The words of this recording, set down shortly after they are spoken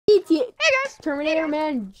Terminator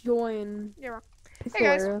Man join. Yeah. It's Hey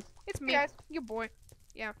guys, hilarious. it's me, your boy.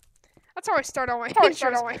 Yeah. That's how I start all my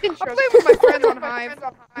intros. I play with my friends on Hive.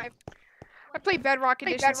 I play Bedrock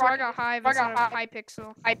Edition, so I got Hive instead of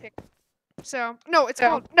Hypixel. So, no, it's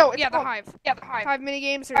called the Hive. Hive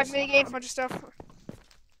minigames, there's a bunch of stuff.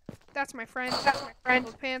 That's my friend.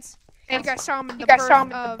 With pants. You guys saw him in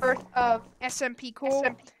the birth of SMP Cool.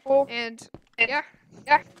 And, yeah.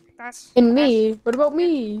 That's... And me? What about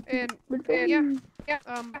me? And, yeah.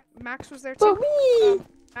 Max was there But too. me!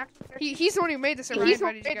 He's the one who made this, and I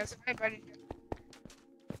invited you guys.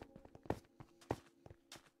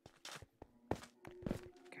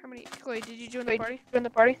 How many? Chloe, did you join the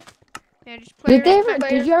party? Yeah, just play.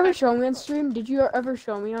 Did you ever show me on stream? Did you ever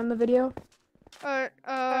show me on the video? Show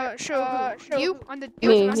you on the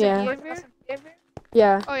me, yeah.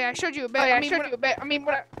 Yeah. Oh yeah, I showed you a bit. I mean,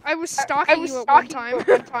 I was stalking you at one time.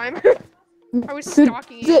 I was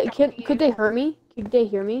stalking you. Could they hear me? Could they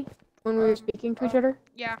hear me when we were speaking to each other?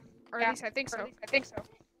 Yeah, or at least I think so.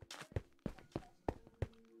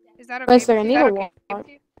 Is that Wait a okay? second, I need to walk.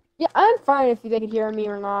 Yeah, I'm fine if they can hear me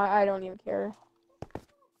or not. I don't even care.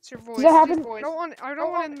 It's your voice. Does that happen? I don't want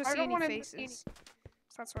them to see any faces.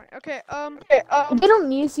 So that's right. Okay. They don't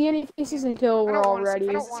need to see any faces until we're all ready.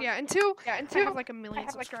 Yeah, until I have like 1 million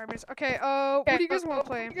subscribers. Okay. What do you guys want to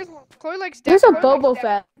play? Chloe likes Death There's a Run. Boba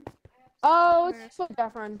Fett. Oh, let's play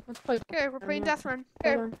Death Run. Let's play. Okay, we're playing Death Run.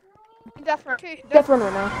 Okay. Okay. Death Run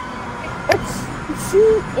right now. Let's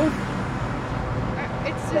see if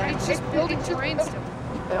it's just building terrain still.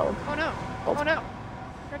 failed. Oh no. Oh no.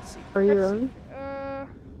 Are you really? Oh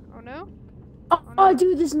no. Oh,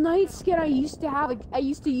 dude, this night skin I used to have. Like, I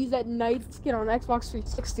used to use that night skin on Xbox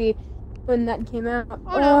 360 when that came out.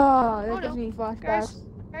 Oh no. That gives me flashbacks.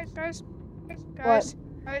 Guys.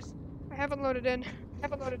 I haven't loaded in.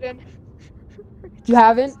 You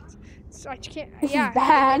haven't? So I can't. This yeah. is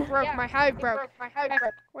bad. It broke. My hive broke.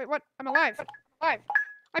 Wait, what? I'm alive. I'm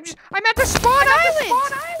at the spawn island.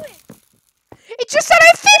 It just said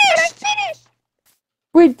I finished.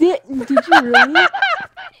 Wait, did you really?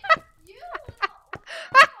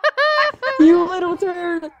 You little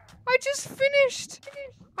turd! I just finished.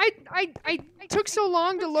 I took so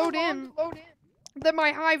long to load in that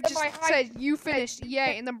my hive just said you finished,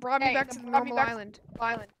 yay, and then brought me back to the normal island.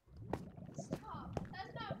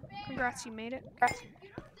 Congrats, you made it. I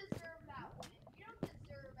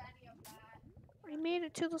made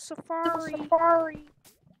it to the safari.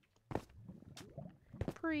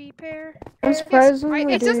 Prepare. I'm surprisingly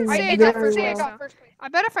it doesn't doing say I got very first place. well. I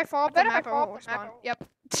bet if I fall off the map, I won't respawn. Yep.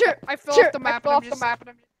 Sure, I fell off the map and I'm just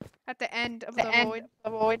at the end of the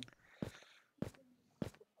void.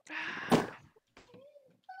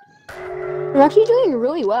 I'm actually doing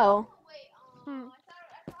really well.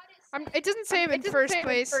 It doesn't say I'm in first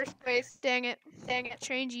place. Dang it.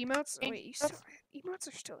 Change emotes. Oh, wait, emotes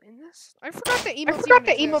are still in this? I forgot that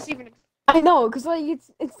emotes even exist. I know, cause like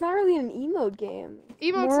it's not really an emote game.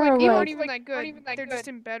 Emotes aren't even that good. They're just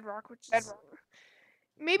in Bedrock, which is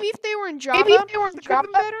maybe if they were in Java, it could be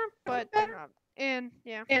better, but they're not. And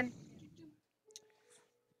yeah.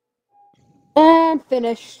 And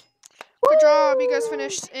finished. Good job, you guys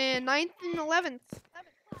finished in 9th and 11th.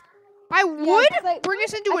 I would bring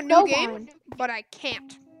us into a new game, but I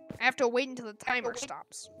can't. I have to wait until the timer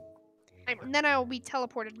stops. And then I will be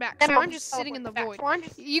teleported back. So I'm just sitting in the void.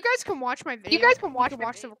 You guys can watch my video. You can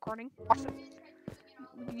watch the recording.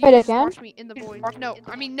 You Wait, just again? watch me in the void. No,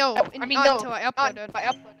 I mean no. Not until I upload it.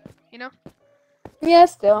 You know? Yeah,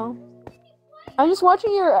 still. I'm just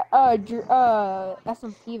watching your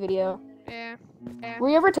SMP video. Yeah. Were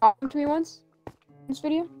you ever talking to me once? In this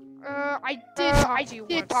video? I did talk to you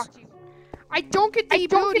once. I don't get the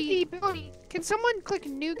ability. Can someone click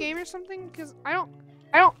new game or something? Because I don't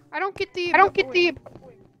get the.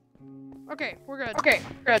 Okay, we're good.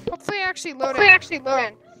 Hopefully I actually load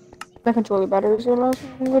in. My controller batteries are low, so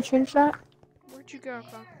I'm gonna change that. Where'd you go,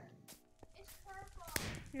 Chloe?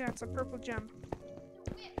 Yeah, it's a purple gem.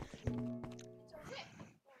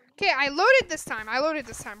 Okay, I loaded this time.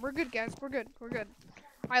 We're good, guys. We're good.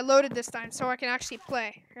 I loaded this time, so I can actually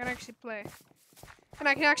play. And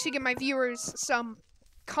I can actually give my viewers some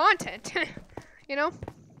content. You know?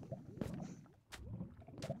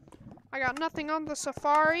 I got nothing on the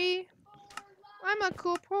safari. I'm a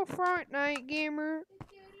cool pro Fortnite gamer.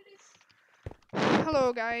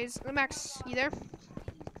 Hello, guys. Max, you there?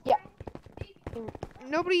 Yeah.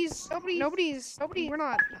 Nobody's. We're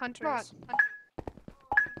not hunters.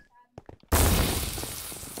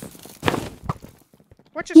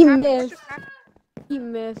 What just happened? He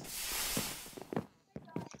missed.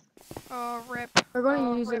 Oh, rip. They're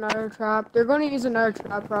going to use another trap. They're going to use another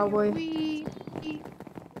trap, probably.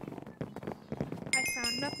 I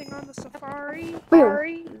found nothing on the safari.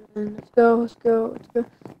 Let's go.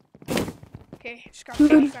 Okay, just gotta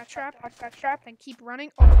finish that trap, and keep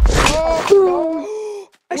running. Oh!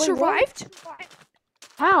 I Wait, survived?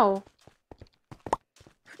 How?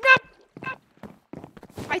 No!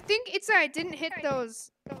 I think it's that I didn't hit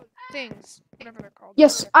those things. Whatever they're called.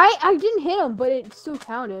 Yes, I didn't hit him, but it still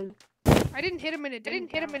counted. I didn't hit him and it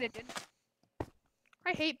didn't.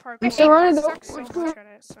 I hate parkour. I'm so running I suck so much at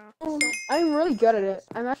it, so. I'm really good at it.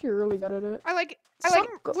 I'm actually really good at it. I like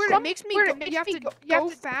where it makes me go, you have to go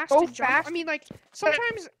fast and jump. I mean, like,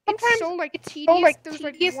 sometimes it's so, like, tedious. There's,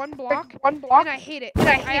 like, one block, and I hate it.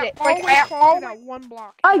 I always fall through that one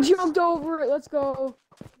block. I jumped over it. Let's go.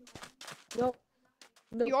 Nope.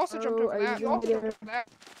 You also jumped over that.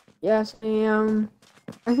 Yes, I am.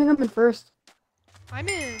 I think I'm in first. I'm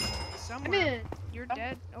in somewhere. You're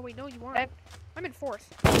dead. Oh, wait, no, you aren't. I'm in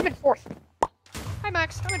fourth. Hi,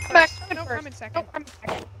 Max. I'm in first. Nope, I'm in second.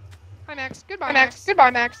 Hi, Max. Goodbye, Max.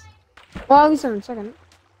 Well, at least I'm in second.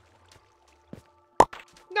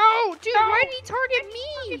 No, dude, why did he target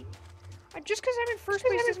me? Just because I'm in first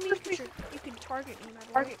place doesn't mean you can target me,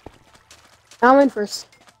 my boy. I'm in first.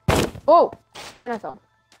 Oh! And I fell.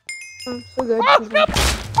 So good. Oh, no!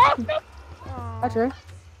 Oh, no! That's right.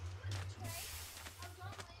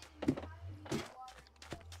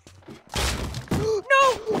 No!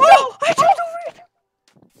 Oh! I jumped over it!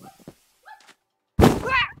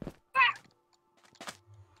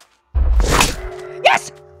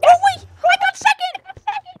 Yes! Oh wait! I got second!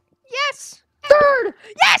 Yes! Third!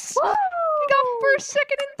 Yes! Woo! We got first,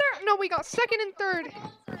 second, and third. No, we got second and third.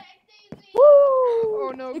 Woo!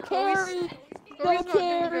 Oh no, The Chloe's carry! not The doing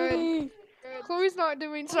carry! good. Chloe's not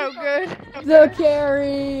doing so good. The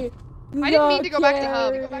carry! I didn't mean to go back to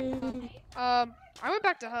hub. I went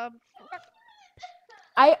back to hub.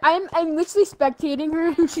 I'm literally spectating her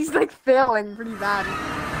and she's like failing pretty bad.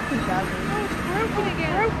 Pretty badly. Oh, it's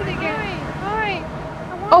broken again. Hi.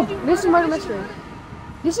 Oh, this is murder mystery.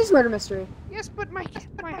 This is murder mystery. Yes, but my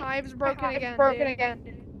hive's broken again.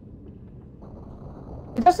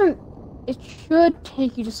 It doesn't. It should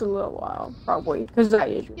take you just a little while, probably, because that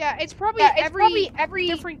is. Yeah, it's probably every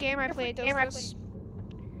different game I play does this.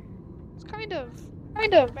 It's kind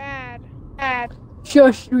of bad.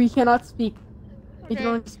 Shush, we cannot speak. We Okay. can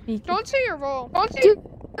only speak. Don't say your role. Dude,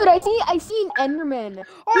 I see an Enderman.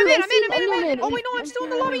 Oh, Dude, I'm in. Oh wait, no, I'm still in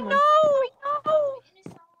the lobby. No.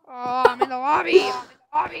 Oh, I'm in the lobby.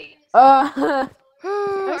 I I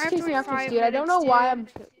was have to chasing wait after 5 this dude. I don't know minutes, why dude.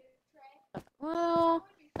 I'm. Well,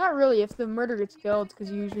 not really. If the murderer gets killed, because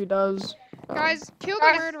he usually does. Guys, kill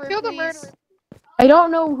the murderer, please. I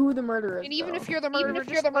don't know who the murderer is. And even though. if you're the murderer,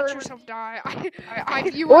 just let yourself die. My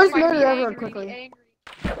Or viewers just might murder be everyone angry. quickly.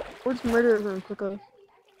 Or just murder everyone quickly.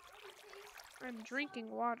 I'm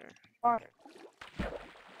drinking water.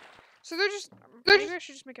 So maybe I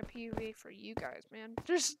should just make a POV for you guys, man.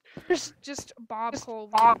 Just Bob Cole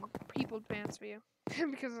people advance view.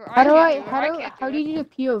 Because How do I how do you do a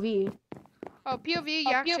POV? Oh, POV,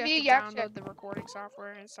 you actually have to download the recording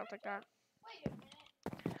software and stuff like that.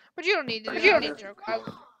 But you don't need to do that. It's a joke.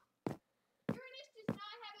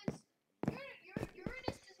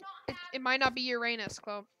 It might not be Uranus,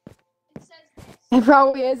 Chloe. It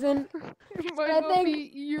probably isn't. It might I not think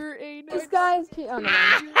be Uranus. This guy's. Oh, no.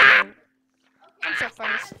 I'm so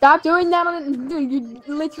funny. Stop doing that on. Dude, you're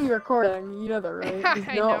literally recording. You know that, right?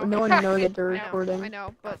 I know. No one knows that you're recording. I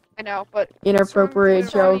know, but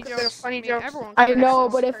Inappropriate funny jokes. Funny jokes. Everyone I know,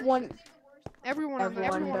 curses. but if one. Everyone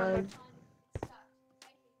does.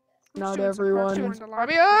 Who's Not doing some everyone. parkour in the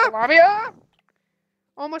lobby up.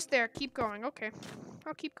 Almost there. Keep going. Okay.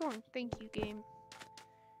 I'll keep going. Thank you, game,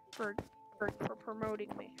 for promoting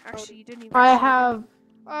me. Actually, you didn't even. I have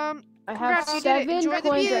Congrats, you did it. 7 Enjoy the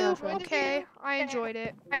coins view. right now. Okay, I enjoyed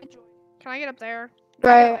it. Can I get up there?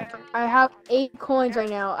 Right. I have 8 coins right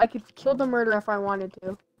now. I could kill the murderer if I wanted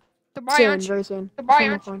to. Very soon.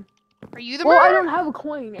 Are you the Well, I murderer? don't have a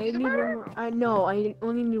coin. I need one more. I know. I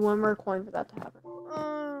only need 1 more coin for that to happen.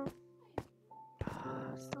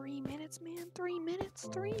 3 minutes, man. 3 minutes.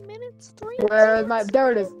 Where's my?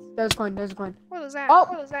 There it is. There's a coin. What is that? Oh!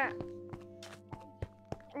 What is that?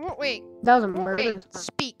 Wait. That was a murder.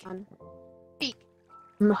 Speak.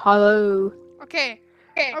 Hello. Okay.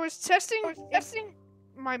 I was testing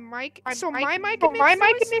my mic. So my mic can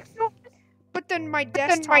make noise, but then my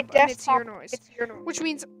desktop emits your noise. Which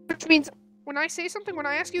means when I say something, when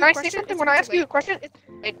I ask you a question,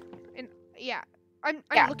 and yeah, I'm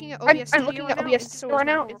looking at OBS Studio right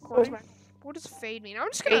now. It's recording. What does fade mean? I'm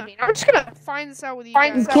just gonna find this out with you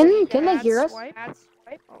guys. Can they hear us?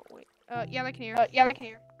 Oh wait. Yeah, they can hear.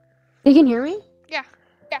 They can hear me? Yeah.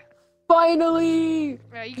 Finally!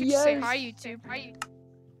 You can just say hi, YouTube.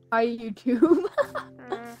 Hi, YouTube.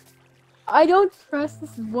 Uh, I don't trust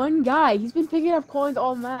this one guy. He's been picking up coins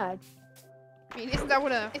all match. I mean, isn't that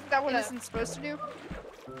what innocent's supposed to do?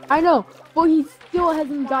 I know, but he still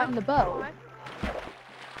hasn't gotten the bow.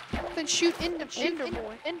 Then shoot Ender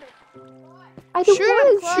Boy. I don't Shoot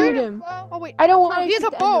want him, to shoot him. Oh wait. I don't want to. He has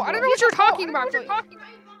a bow. I don't know what you're talking about.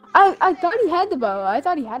 I thought he had the bow. I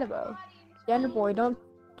thought he had a bow. The Ender Boy, don't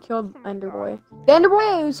kill the Ender Boy. The Ender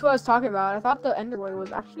Boy is who I was talking about. I thought the Ender Boy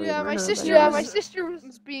was actually. Yeah, my sister. My sister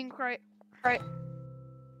was being quite.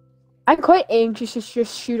 I'm quite anxious to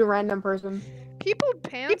just shoot a random person. People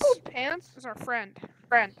pants is our friend.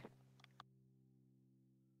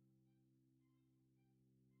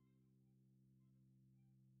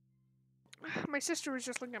 My sister was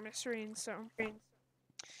just looking at my screen, so.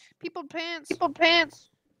 People pants.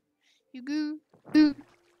 You goo.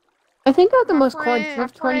 I think I have the most friend, coins. I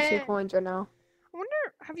have 22 coins right now. I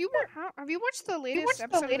wonder, have you watched the latest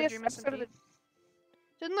episode of the Dream SMP?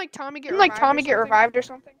 Didn't like Tommy get revived or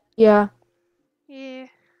something? Yeah. Yeah.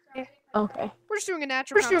 Okay. We're just doing a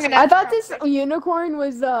natural. I thought this unicorn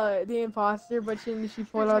was the imposter, but she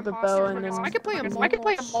pulled out the bow and then. I could play a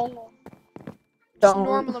mole. Don't.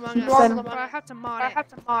 Normal Among Us, but I have to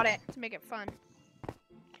mod it to make it fun.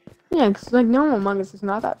 Yeah, because like normal Among Us is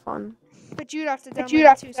not that fun. But you'd have to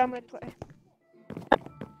download it to play.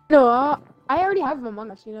 No, I already have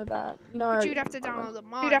Among Us. You know that. You know. But you'd have to download the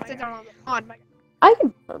mod. I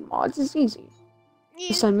can download mods. It's easy.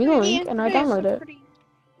 You send me the link and I download it.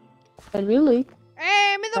 Send me a link.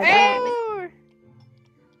 Hey, I'm in the floor.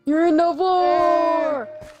 You're in the floor.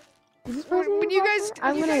 When you guys,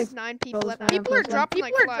 I'm gonna 9 people. People are dropping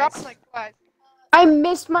like flies. I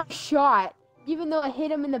missed my shot, even though I hit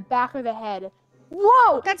him in the back of the head.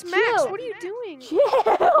 Whoa! That's chill. Max. What are you doing?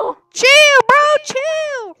 Chill. Chill, bro.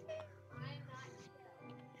 Chill.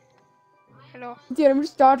 Hello. Dude, I'm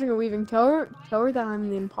just dodging and weaving. Tell her that I'm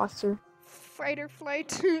the imposter. Fight or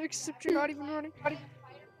flight. Except you're not even running.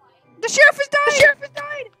 The sheriff has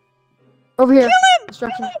died. Over here. Kill him.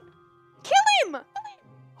 Destruction. Kill him.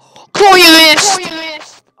 Chloe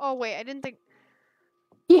missed. Oh wait, I didn't think.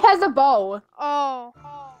 He has a bow. Oh.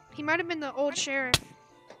 He might have been the old sheriff.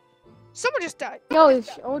 Someone just died. No, his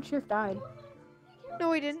old sheriff died.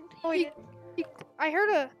 No, he didn't. I heard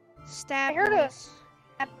a stab.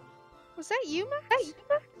 Was that you, Max?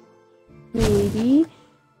 Maybe.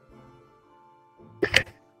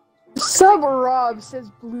 Sub Rob says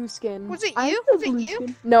blue skin. Was it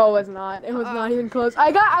you? No, it was not. It was not even close.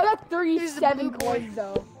 I got 37 coins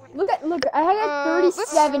though. Look, I had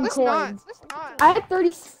 37 coins. I had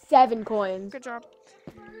 37 coins. Good job.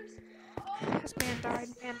 This man died.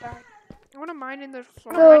 I want to mine in the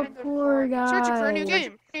floor. The floor guys. Searching for a new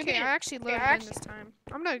game. Okay, I actually loaded in this time.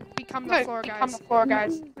 I'm gonna become the floor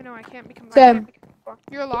guys. I know I can't become the Same.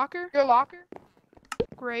 You're a locker?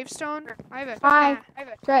 Gravestone? I have a Hi.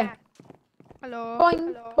 Trey. Hello.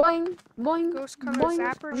 Boing, boing, Ghost color boing,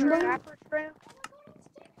 zapper boing. tray.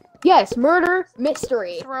 Yes, murder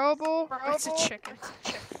mystery. Throwable. It's a chicken.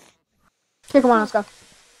 Okay, come on, let's go.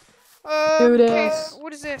 Do this.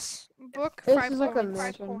 What is this? Book. This 5 is like a points.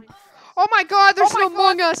 mission. Oh my God! There's an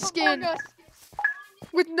Among Us skin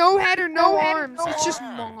with no head or no arms. It's just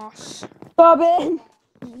moss. Stop it.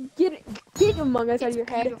 Get Among Us out of your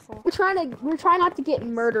head. Beautiful. We're trying not to get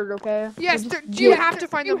murdered, okay? Yes, you have to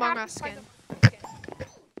find the Among Us skin.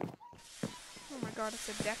 Oh my God, it's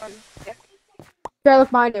a Deku. Try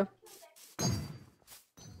look behind you.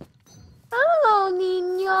 Hello,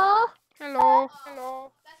 Nino. Hello.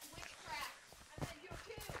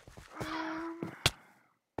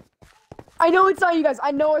 I know it's not you guys.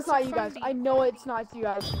 I know it's not you guys.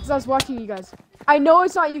 Because I was watching you guys. I know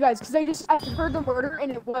it's not you guys because I heard the murder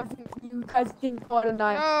and it wasn't you guys. Didn't call it a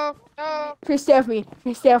knife. No. Try stay off me,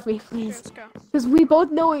 please. Let's go. Because we both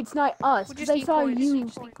know it's not us. We Because just I need saw coins. you.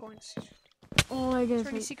 Just need coins. Oh my Is there any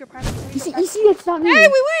goodness. secret passage? You see, it's not me. Hey,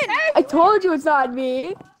 we win! I told you it's not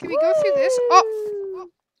me. Can we go through this? Oh.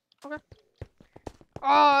 Okay.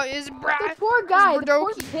 Oh, is The Brad? poor guy, the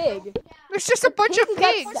poor Bardoki. pig. There's just a bunch of pig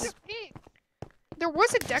got pigs. There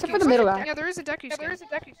was a Deku. Except for the middle guy. Yeah, there is a Deku skin.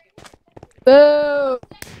 Boo!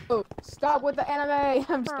 Stop with the anime.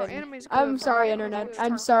 I'm just Bro, kidding. anime's good, I'm bro. sorry, internet.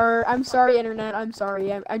 I'm sorry, internet. I'm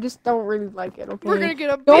sorry. I just don't really like it. Okay. We're gonna get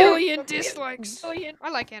a billion dislikes. I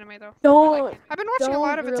like anime though. Don't I've been watching a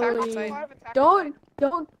lot of Attack on really- Titan.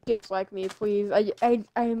 don't dislike me, please.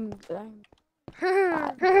 I'm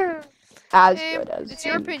As good as. It's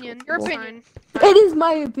your opinion. Your opinion. It is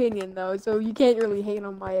my opinion though, so you can't really hate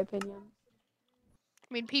on my opinion.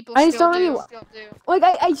 I mean, people I still just don't do. Like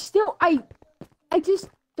I just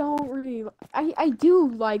don't really. I do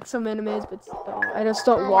like some animes, but still, I just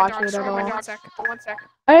don't watch it at all. One sec.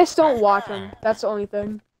 I just don't watch them. That's the only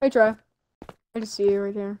thing. Hey, try. I just see you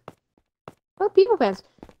right here. Oh, people pants.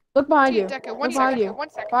 Look behind you. Deca, Look behind you.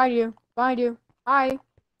 Behind you. Behind you. Hi,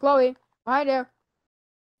 Chloe. Behind you.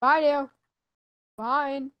 Behind you.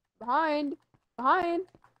 Behind. Behind. Behind.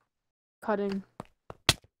 Cutting.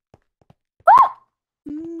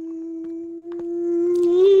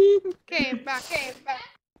 Okay, back.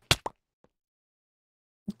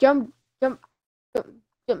 Jump, jump, jump,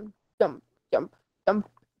 jump, jump, jump, jump,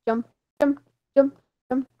 jump, jump, jump,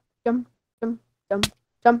 jump, jump, jump, jump,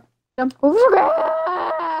 jump, jump.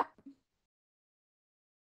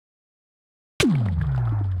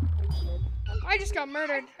 I just got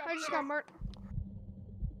murdered.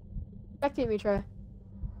 Spectate me, Trey.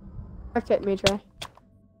 Spectate me, Trey.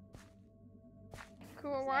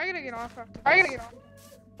 Cool. Well, I gotta get off after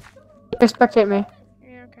this. Spectate me.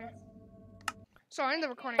 Yeah, okay. So I end the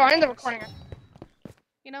recording.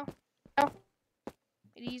 You know?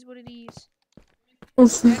 It is what it is.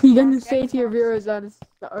 You're gonna say to your viewers that it's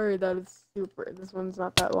super. This one's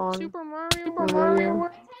not that long. Super Mario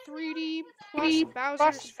 3D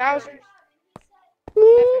plus Bowser's.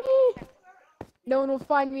 No one will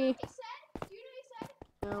find me.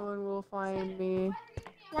 No one will find me.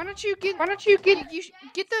 Why don't you get the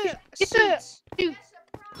suits. Get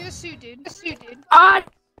a suit, dude. Ah!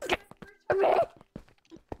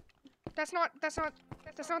 That's not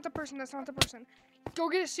the person. Go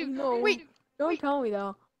get a suit. No. Wait. Don't tell me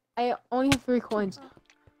though. I only have 3 coins.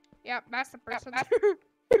 Yeah, that's the person.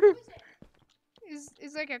 is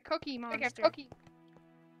like a cookie monster.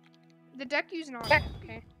 The deck using on it.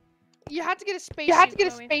 Okay. You have to get a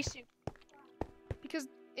spacesuit. Because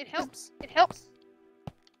it helps.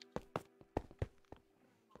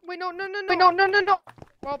 Wait, no.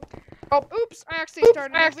 Well, oops, I actually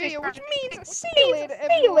started the video, which means see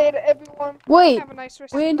you later, everyone. Wait, Have a nice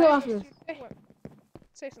rest wait of until the after this. What?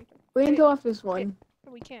 Say something. Wait until after this one.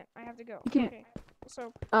 We can't. I have to go. You can- Okay.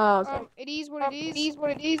 So, Okay. it is what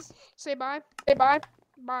it is. Say bye. Bye.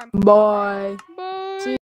 Bye. Bye. See